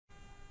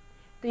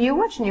Do you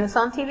watch news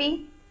on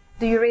TV?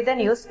 Do you read the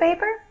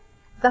newspaper?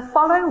 The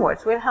following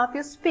words will help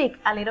you speak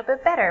a little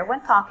bit better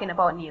when talking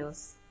about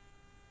news.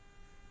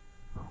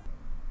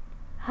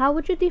 How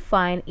would you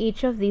define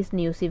each of these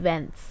news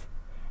events?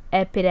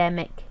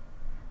 Epidemic,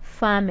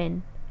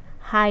 famine,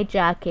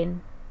 hijacking,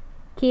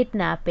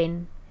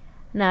 kidnapping,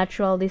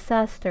 natural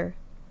disaster,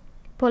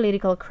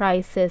 political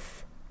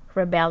crisis,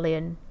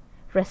 rebellion,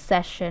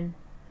 recession,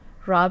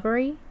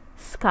 robbery,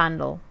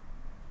 scandal.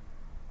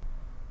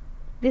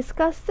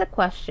 Discuss the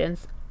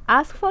questions,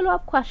 ask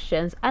follow-up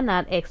questions, and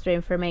add extra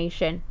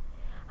information.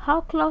 How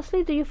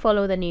closely do you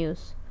follow the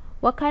news?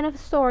 What kind of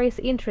stories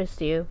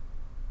interest you?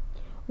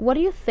 What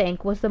do you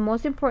think was the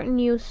most important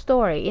news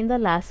story in the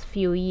last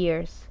few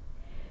years?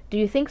 Do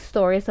you think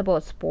stories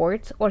about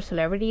sports or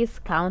celebrities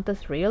count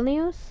as real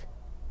news?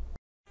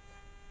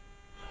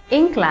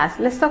 In class,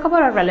 let's talk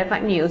about a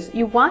relevant news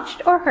you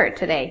watched or heard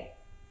today.